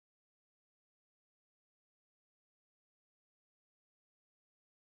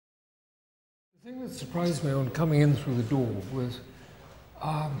The thing that surprised me on coming in through the door was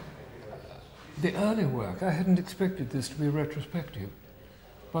the early work. I hadn't expected this to be retrospective,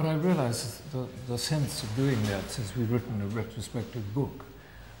 but I realized the sense of doing that since we've written a retrospective book.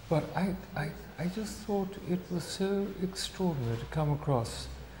 But I just thought it was so extraordinary to come across,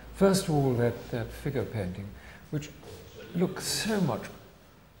 first of all, that figure painting, which looks so much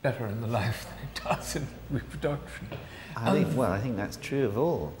better in the life than it does in reproduction. I think that's true of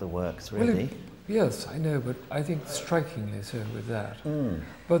all the works, really. Well, yes, I know, but I think strikingly so with that.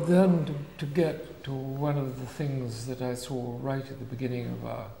 But then to get to one of the things that I saw right at the beginning of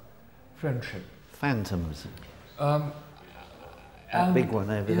our friendship. Phantoms. That big one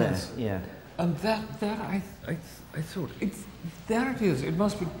over there, yeah. And that I thought, there it is. It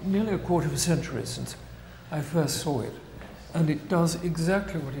must be nearly a quarter of a century since I first saw it. And it does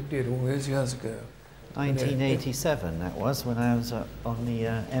exactly what it did all those years ago. 1987, that was, when I was on the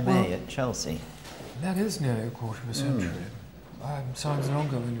MA at Chelsea. That is nearly a quarter of a century. Sounds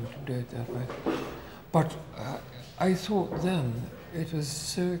longer when you do it that way. But I thought then it was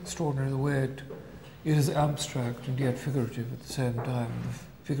so extraordinary the way it is abstract and yet figurative at the same time.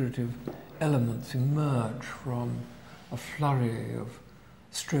 The figurative elements emerge from a flurry of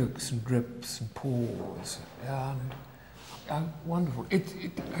strokes and drips and pours, and wonderful.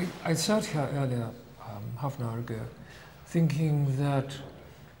 I sat here earlier, half an hour ago, thinking that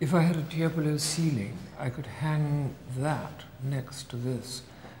if I had a Tiepolo ceiling, I could hang that next to this,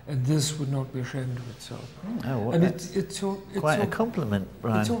 and this would not be ashamed of itself. Oh, well, and it's quite a compliment,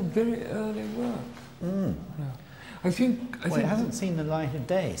 Brian. It's all very early work. Yeah. I think it hasn't seen the light of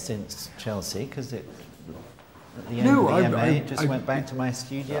day since Chelsea, because at the end of the MA, it just went back to my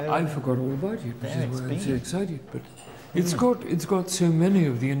studio. I forgot all about it, which is why I'm so excited. But it's got so many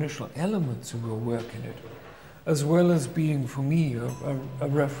of the initial elements of your work in it, as well as being, for me, a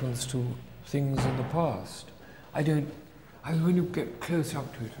reference to things in the past. When you get close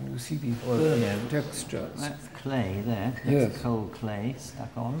up to it and you see these textures. That's clay there. That's cold clay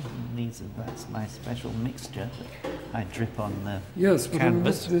stuck on. That's my special mixture that I drip on the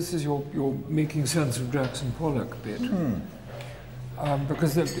canvas. But this is your making sense of Jackson Pollock bit.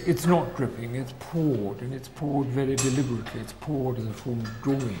 Because it's not dripping, it's poured, and it's poured very deliberately. It's poured as a form of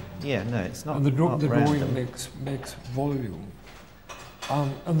drawing. Yeah, no, it's not. And the drawing makes volume.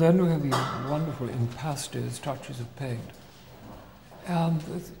 And then we have these wonderful impastes touches of paint. And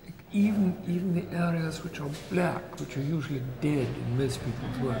even the areas which are black, which are usually dead in most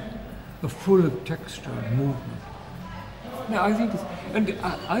people's work, are full of texture and movement. Now I think,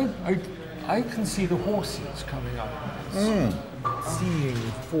 I can see the horses coming out of this, seeing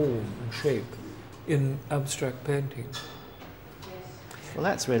form and shape in abstract painting. Well,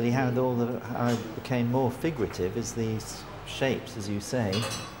 that's really how I became more figurative, is these shapes, as you say,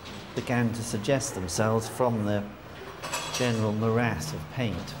 began to suggest themselves from the general morass of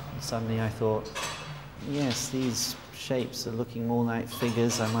paint. And suddenly I thought, yes, these shapes are looking more like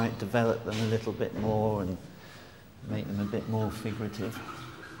figures. I might develop them a little bit more and make them a bit more figurative.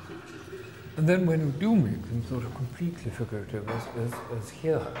 And then when you do make them sort of completely figurative, as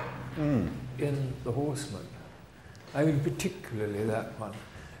here, in The Horseman, I mean particularly that one,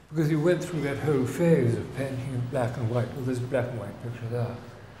 because you went through that whole phase of painting in black and white. Well, there's a black and white picture there.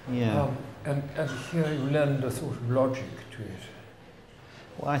 Yeah. And here you lend a sort of logic to it.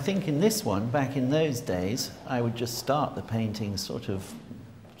 Well, I think in this one, back in those days, I would just start the painting sort of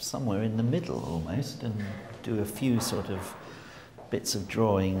somewhere in the middle almost, and do a few sort of bits of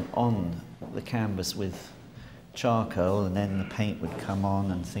drawing on the canvas with charcoal, and then the paint would come on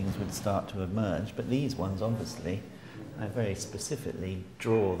and things would start to emerge. But these ones, obviously, I very specifically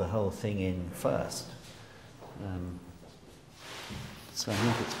draw the whole thing in first. So I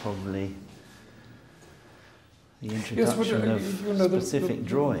think it's probably the introduction of specific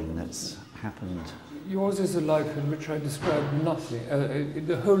drawing that's happened. Yours is a life in which I describe nothing.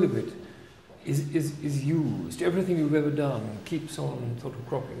 The whole of it is used. Everything you've ever done keeps on sort of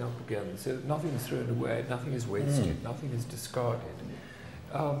cropping up again. So nothing is thrown away, nothing is wasted, nothing is discarded.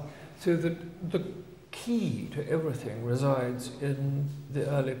 So the key to everything resides in the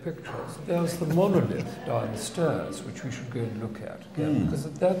early pictures. There's the monolith downstairs, which we should go and look at again, because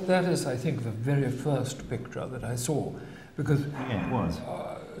that is, I think, the very first picture that I saw. Because it was.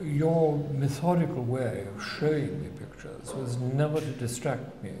 Your methodical way of showing me pictures was never to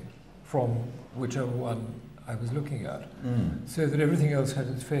distract me from whichever one I was looking at, so that everything else had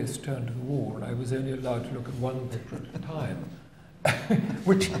its face turned to the wall, and I was only allowed to look at one picture at a time.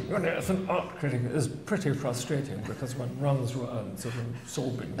 Which, as an art critic, is pretty frustrating, because one runs around sort of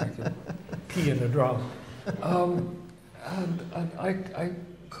sobbing like a pea in a drum. And I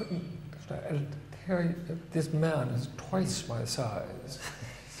couldn't And here, this man is twice my size.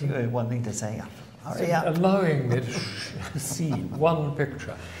 You were wanting to say, hurry up. Allowing me to see one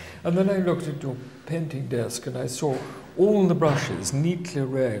picture. And then I looked at your painting desk and I saw all the brushes neatly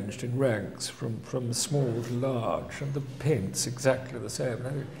arranged in ranks from small to large, and the paints exactly the same. And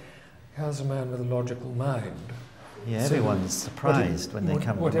I thought, here's a man with a logical mind. Yeah, everyone's surprised when they come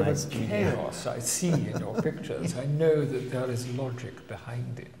to my whatever studio. chaos I see in your pictures, I know that there is logic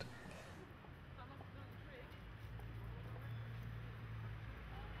behind it.